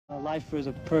A lifer is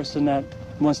a person that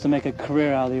wants to make a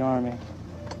career out of the Army.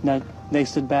 That they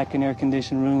sit back in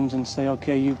air-conditioned rooms and say,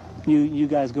 okay, you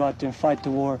guys go out there and fight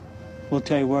the war. We'll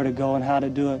tell you where to go and how to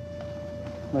do it.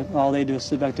 But all they do is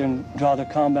sit back there and draw their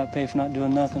combat pay for not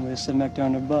doing nothing. They sit back there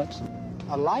on their butts.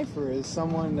 A lifer is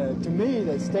someone, to me,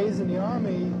 that stays in the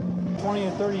Army 20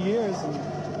 or 30 years,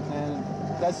 and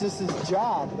that's just his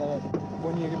job.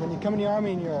 When you come in the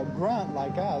Army and you're a grunt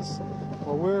like us,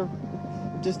 well, we're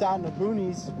just out in the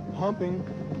boonies, humping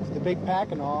the big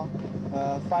pack and all,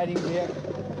 fighting the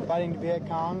Viet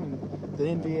Cong and the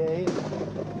NVA.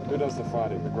 Who does the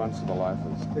fighting? The grunts or the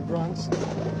lifers? The grunts.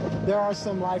 There are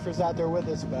some lifers out there with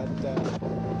us, but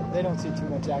they don't see too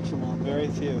much action on them. Very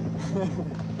few.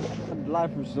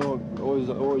 Lifers are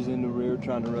always in the rear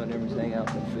trying to run everything out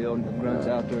in the field, and the grunts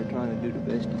out there trying to do the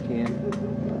best you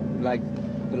can. Like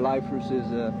the lifers is,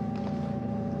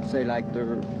 say like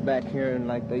they're back here and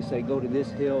like they say go to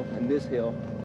this hill and this hill.